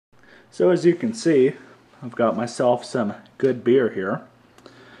So as you can see, I've got myself some good beer here.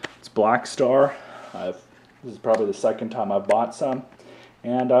 It's Black Star. This is probably the second time I've bought some,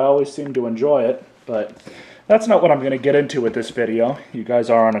 and I always seem to enjoy it, but that's not what I'm going to get into with this video. You guys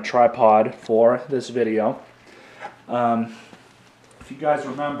are on a tripod for this video. If you guys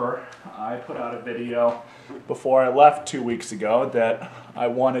remember, I put out a video before I left 2 weeks ago that I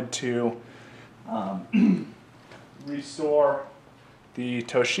wanted to restore the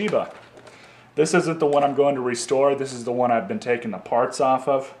Toshiba. This isn't the one I'm going to restore. This is the one I've been taking the parts off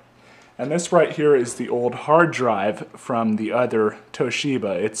of. And this right here is the old hard drive from the other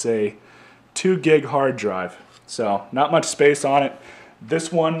Toshiba. It's a 2 gig hard drive, so not much space on it.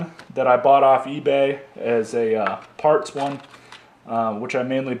 This one that I bought off eBay is a parts one, which I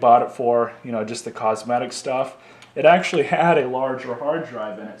mainly bought it for, you know, just the cosmetic stuff. It actually had a larger hard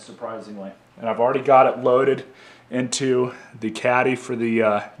drive in it, surprisingly, and I've already got it loaded into the caddy for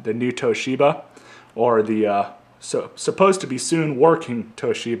the new Toshiba, or the supposed to be soon working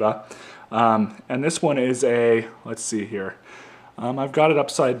Toshiba. And this one is a, let's see here, I've got it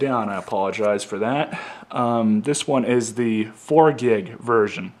upside down, I apologize for that. This one is the 4 gig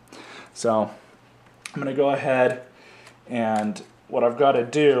version. So I'm going to go ahead, and what I've got to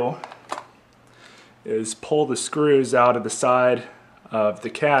do is pull the screws out of the side of the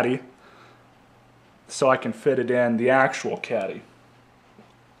caddy so I can fit it in the actual caddy.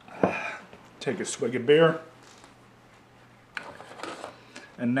 Take a swig of beer.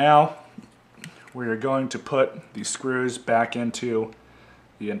 And now we are going to put the screws back into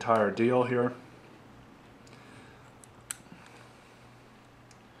the entire deal here.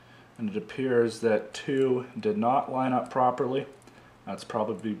 And it appears that 2 did not line up properly. That's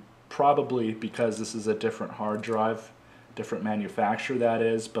probably because this is a different hard drive, different manufacturer that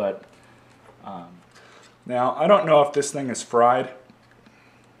is, but now I don't know if this thing is fried.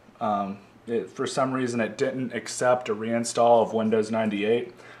 For some reason it didn't accept a reinstall of Windows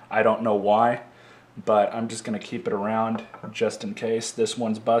 98. I don't know why, but I'm just going to keep it around just in case this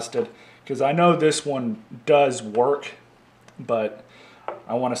one's busted, because I know this one does work, but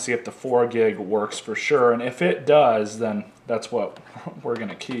I want to see if the 4 gig works for sure, and if it does, then that's what we're going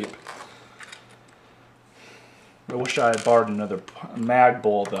to keep. I wish I had borrowed another mag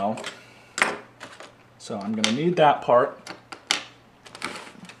bowl though. So I'm going to need that part.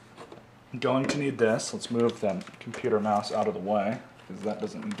 I'm going to need this. Let's move the computer mouse out of the way, because that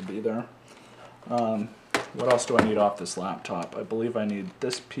doesn't need to be there. What else do I need off this laptop? I believe I need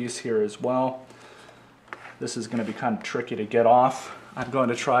this piece here as well. This is going to be kind of tricky to get off. I'm going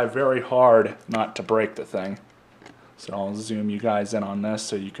to try very hard not to break the thing. So I'll zoom you guys in on this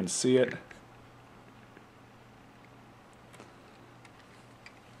so you can see it.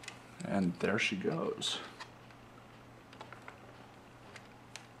 And there she goes.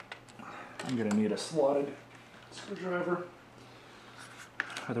 I'm going to need a slotted screwdriver,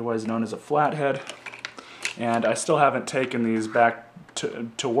 otherwise known as a flathead. And I still haven't taken these back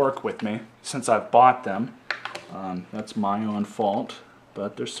to work with me since I've bought them. That's my own fault,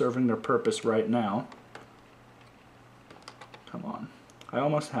 but they're serving their purpose right now. Come on. I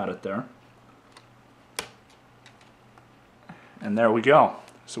almost had it there. And there we go.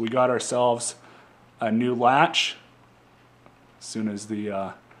 So we got ourselves a new latch as soon as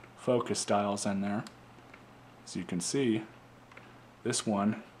the focus dial's in there. As you can see, this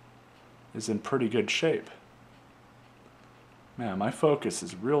one is in pretty good shape. Man, my focus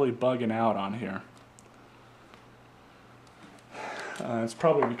is really bugging out on here. It's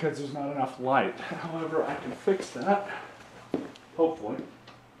probably because there's not enough light. However, I can fix that, hopefully.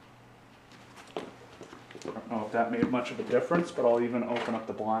 I don't know if that made much of a difference, but I'll even open up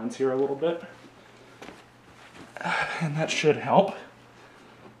the blinds here a little bit. And that should help.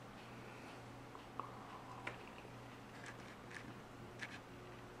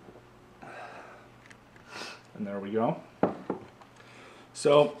 And there we go.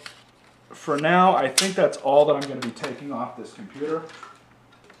 So for now, I think that's all that I'm going to be taking off this computer.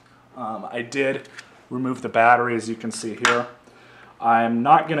 I did remove the battery, as you can see here. I'm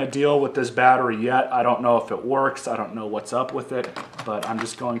not going to deal with this battery yet. I don't know if it works. I don't know what's up with it, but I'm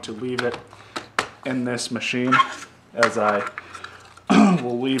just going to leave it in this machine, as I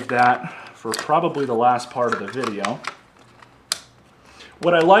will leave that for probably the last part of the video.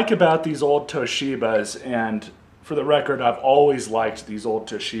 What I like about these old Toshibas, and for the record, I've always liked these old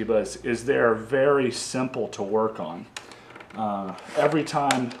Toshibas, is they're very simple to work on. Every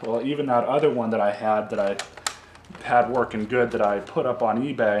time, well, even that other one that I had working good that I put up on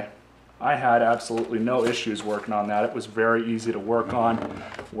eBay, I had absolutely no issues working on that. It was very easy to work on,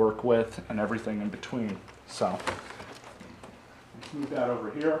 work with, and everything in between. So, move that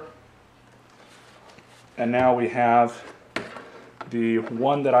over here. And now we have the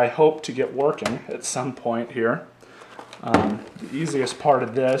one that I hope to get working at some point here. The easiest part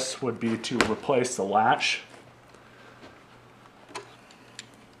of this would be to replace the latch.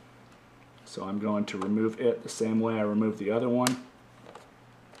 So I'm going to remove it the same way I removed the other one.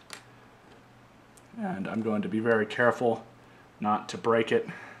 And I'm going to be very careful not to break it.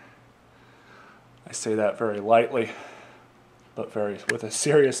 I say that very lightly, but with a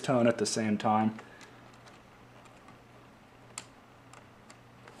serious tone at the same time.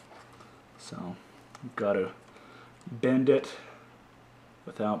 So I've got to bend it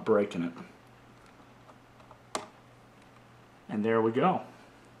without breaking it. And there we go.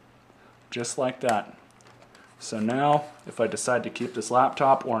 Just like that. So now, if I decide to keep this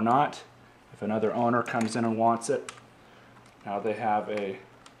laptop or not, if another owner comes in and wants it, now they have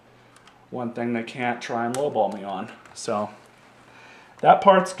one thing they can't try and lowball me on. So that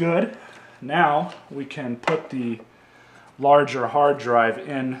part's good. Now we can put the larger hard drive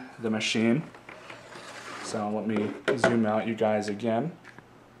in the machine. So let me zoom out you guys again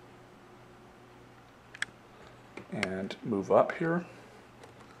and move up here.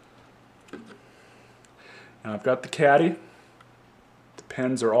 Now I've got the caddy. The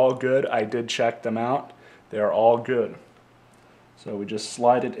pins are all good. I did check them out. They are all good. So we just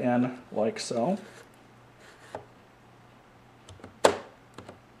slide it in like so.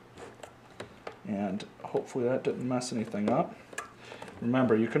 And hopefully that didn't mess anything up.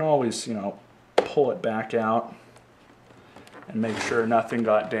 Remember, you can always, pull it back out and make sure nothing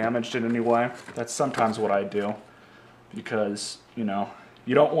got damaged in any way. That's sometimes what I do because, you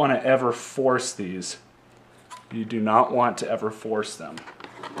don't want to ever force these. You do not want to ever force them.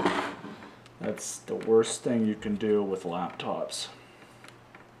 That's the worst thing you can do with laptops.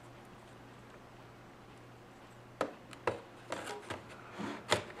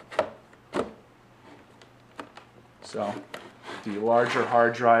 So the larger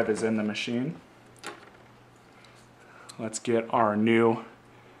hard drive is in the machine. Let's get our new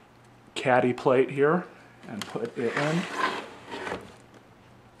caddy plate here and put it in.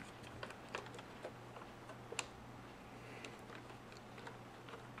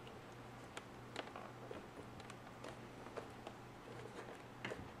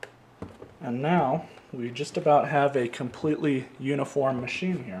 And now we just about have a completely uniform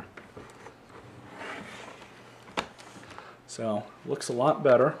machine here. So, looks a lot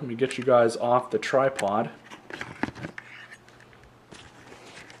better. Let me get you guys off the tripod.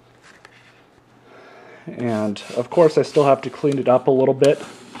 And of course I still have to clean it up a little bit,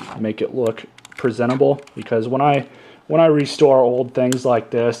 make it look presentable, because when I restore old things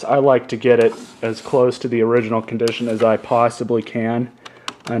like this, I like to get it as close to the original condition as I possibly can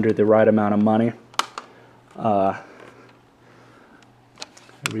under the right amount of money.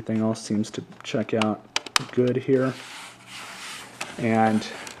 Everything else seems to check out good here. And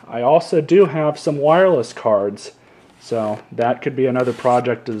I also do have some wireless cards, so that could be another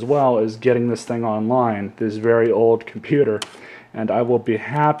project as well, is getting this thing online, this very old computer, and I will be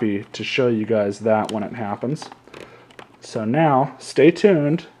happy to show you guys that when it happens. So now, stay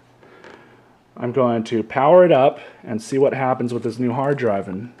tuned. I'm going to power it up and see what happens with this new hard drive.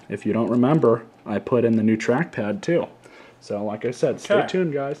 And if you don't remember, I put in the new trackpad too. So like I said, stay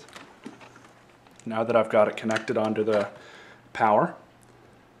tuned, guys. Now that I've got it connected onto the power,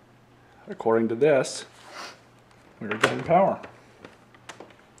 according to this, we're getting power.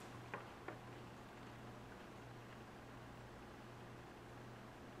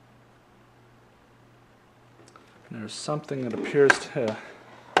 There's something that appears to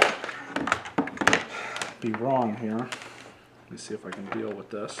be wrong here. Let me see if I can deal with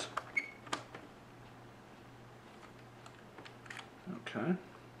this. Okay.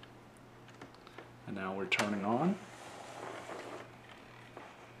 And now we're turning on.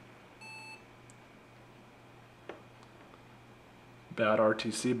 Bad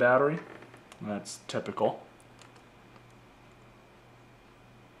RTC battery. That's typical.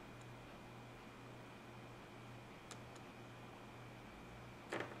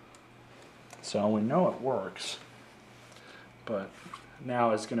 So we know it works, but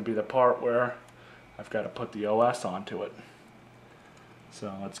now is going to be the part where I've got to put the OS onto it.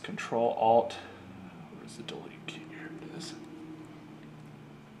 So let's Control Alt. Where's the delete key? Here it is.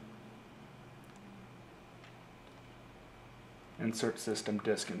 Insert system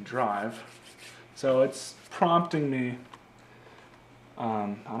disk and drive. So it's prompting me.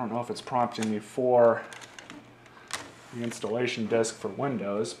 I don't know if it's prompting me for the installation disk for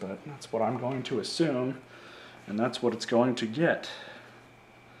Windows, but that's what I'm going to assume, and that's what it's going to get.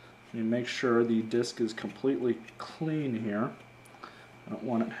 Let me make sure the disk is completely clean here. I don't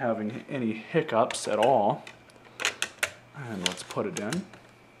want it having any hiccups at all. And let's put it in.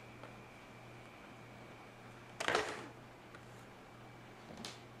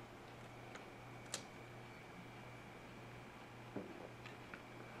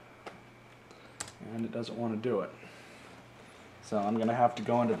 And it doesn't want to do it. So I'm going to have to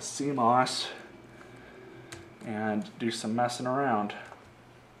go into the CMOS and do some messing around.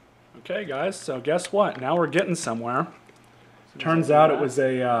 Okay guys, so guess what? Now we're getting somewhere. Turns out it was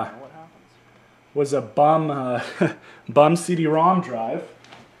a bum CD-ROM drive,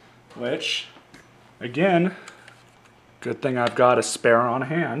 which, again, good thing I've got a spare on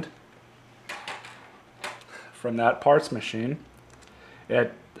hand from that parts machine.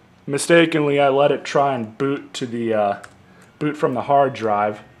 Mistakenly, I let it try and boot to the boot from the hard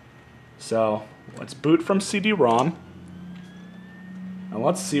drive. So let's boot from CD-ROM, and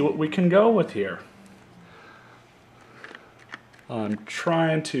let's see what we can go with here. I'm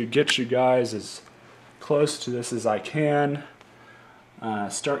trying to get you guys as close to this as I can.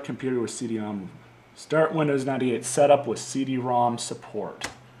 Start computer with CD-ROM. Start Windows 98 setup with CD-ROM support.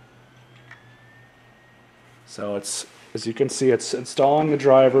 So it's, as you can see, it's installing the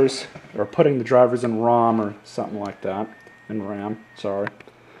drivers, or putting the drivers in ROM or something like that. In RAM, sorry.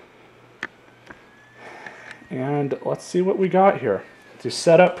 And let's see what we got here. The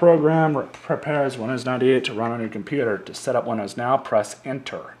setup program prepares Windows 98 to run on your computer. To set up Windows Now, press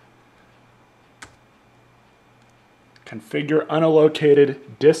Enter. Configure unallocated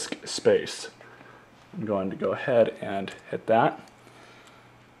disk space. I'm going to go ahead and hit that.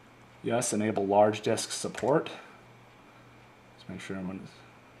 Yes, enable large disk support. Let's make sure I'm.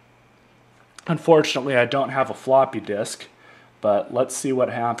 Unfortunately, I don't have a floppy disk, but let's see what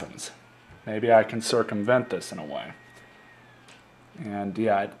happens. Maybe I can circumvent this in a way. And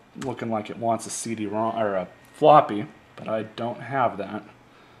yeah, it's looking like it wants a CD-ROM or a floppy, but I don't have that.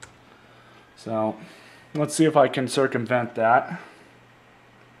 So let's see if I can circumvent that.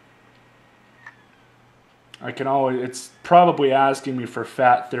 I can always, it's probably asking me for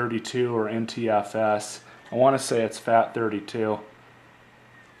FAT32 or NTFS. I want to say it's FAT32.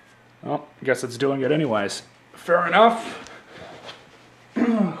 Well, I guess it's doing it anyways. Fair enough.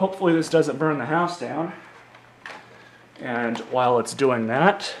 Hopefully this doesn't burn the house down. And while it's doing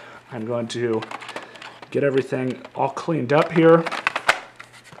that, I'm going to get everything all cleaned up here.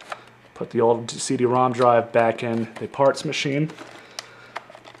 Put the old CD-ROM drive back in the parts machine.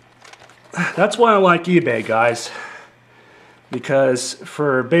 That's why I like eBay, guys. Because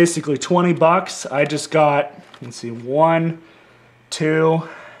for basically 20 bucks, I just got, let's see, 1, 2,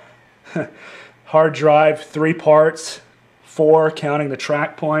 hard drive, 3 parts, 4 counting the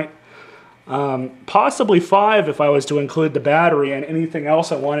track point, possibly 5 if I was to include the battery and anything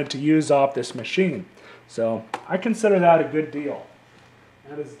else I wanted to use off this machine. So I consider that a good deal.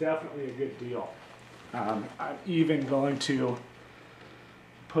 That is definitely a good deal. I'm even going to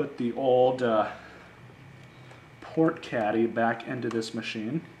put the old port caddy back into this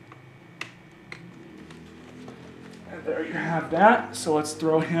machine. And there you have that. So let's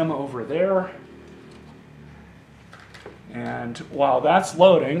throw him over there. And while that's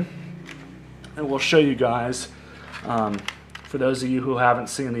loading, I will show you guys, for those of you who haven't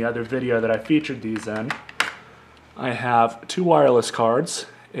seen the other video that I featured these in, I have 2 wireless cards,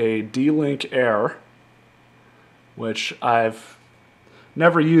 a D-Link Air, which I've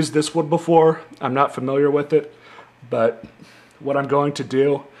never used this one before. I'm not familiar with it, but what I'm going to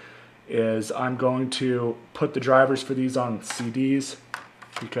do is I'm going to put the drivers for these on CDs,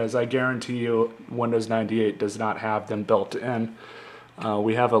 because I guarantee you Windows 98 does not have them built in.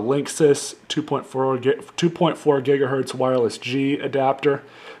 We have a Linksys 2.4 gigahertz wireless G adapter.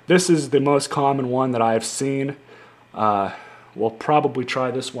 This is the most common one that I've seen. We'll probably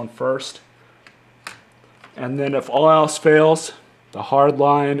try this one first. And then if all else fails, the hard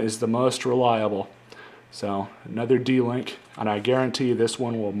line is the most reliable. So another D-Link, and I guarantee this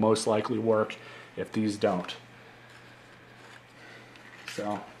one will most likely work if these don't.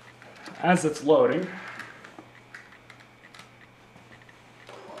 So as it's loading,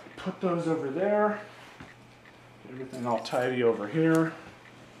 put those over there, everything all tidy over here,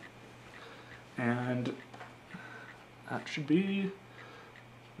 and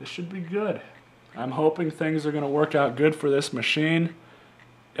this should be good. I'm hoping things are going to work out good for this machine.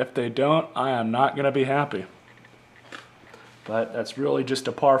 If they don't, I am not going to be happy. But that's really just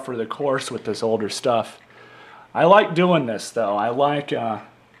a par for the course with this older stuff. I like doing this though. I like, you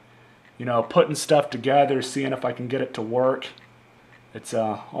know, putting stuff together, seeing if I can get it to work. It's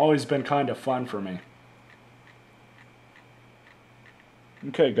always been kind of fun for me.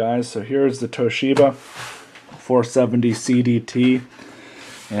 Okay guys, so here's the Toshiba 470 CDT.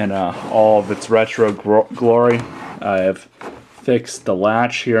 in all of its retro glory. I have fixed the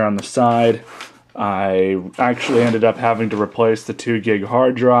latch here on the side. I actually ended up having to replace the 2 gig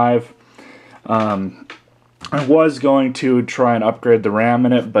hard drive. I was going to try and upgrade the RAM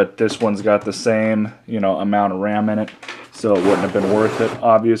in it, but this one's got the same, amount of RAM in it, so it wouldn't have been worth it,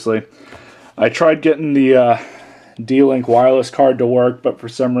 obviously. I tried getting the D-Link wireless card to work, but for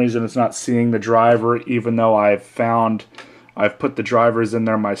some reason it's not seeing the driver, even though I've put the drivers in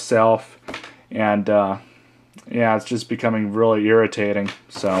there myself, and yeah, it's just becoming really irritating.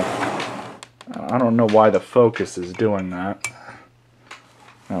 So I don't know why the focus is doing that.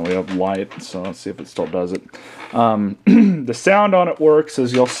 Now we have light, so let's see if it still does it. The sound on it works,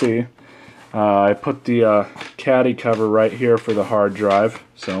 as you'll see. I put the caddy cover right here for the hard drive,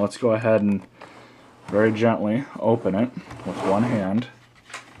 so let's go ahead and very gently open it with one hand.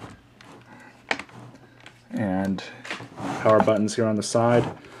 And power buttons here on the side,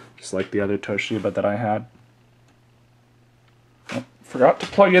 just like the other Toshiba that I had. Oh, forgot to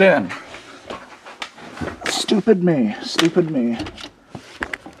plug it in. Stupid me, stupid me.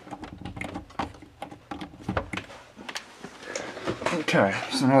 Okay,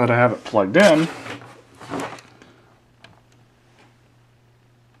 so now that I have it plugged in,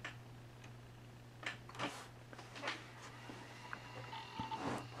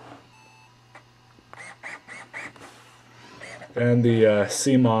 and the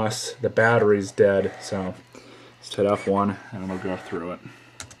CMOS, the battery's dead, so let's hit F1 and we'll go through it.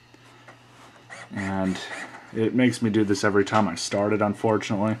 And it makes me do this every time I start it,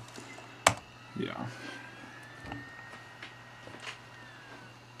 unfortunately. Yeah.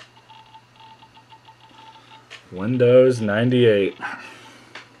 Windows 98.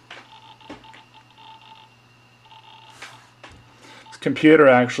 This computer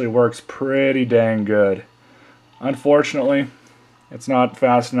actually works pretty dang good. Unfortunately, it's not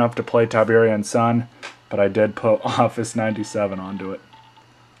fast enough to play Tiberian Sun, but I did put Office 97 onto it.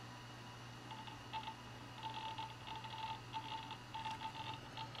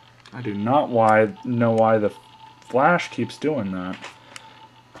 I do not know why the flash keeps doing that.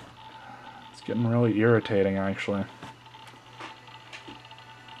 It's getting really irritating, actually.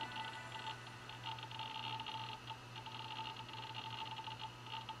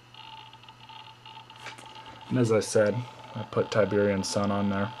 And as I said, I put Tiberian Sun on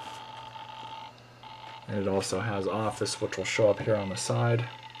there. And it also has Office, which will show up here on the side.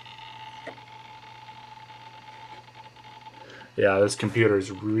 Yeah, this computer is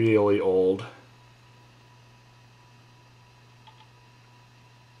really old.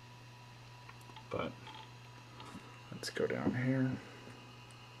 But let's go down here.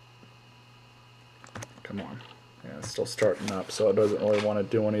 Come on. Yeah, it's still starting up, so it doesn't really want to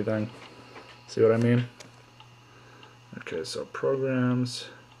do anything. See what I mean? Okay, so programs,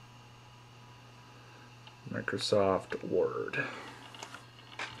 Microsoft Word.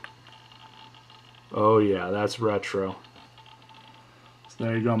 Oh yeah, that's retro. So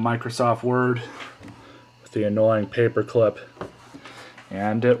there you go, Microsoft Word with the annoying paperclip.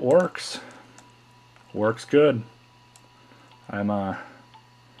 And it works. Works good. I'm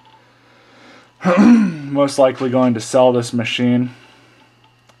most likely going to sell this machine.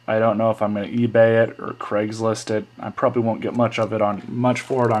 I don't know if I'm going to eBay it or Craigslist it. I probably won't get much for it on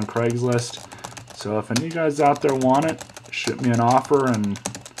Craigslist. So if any of you guys out there want it, shoot me an offer and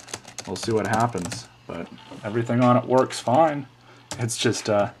we'll see what happens. But everything on it works fine. It's just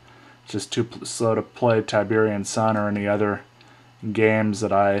too slow to play Tiberian Sun or any other games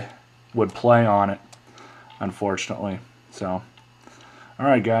that I would play on it, unfortunately. So,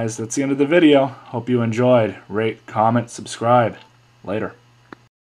 alright guys, that's the end of the video. Hope you enjoyed. Rate, comment, subscribe. Later.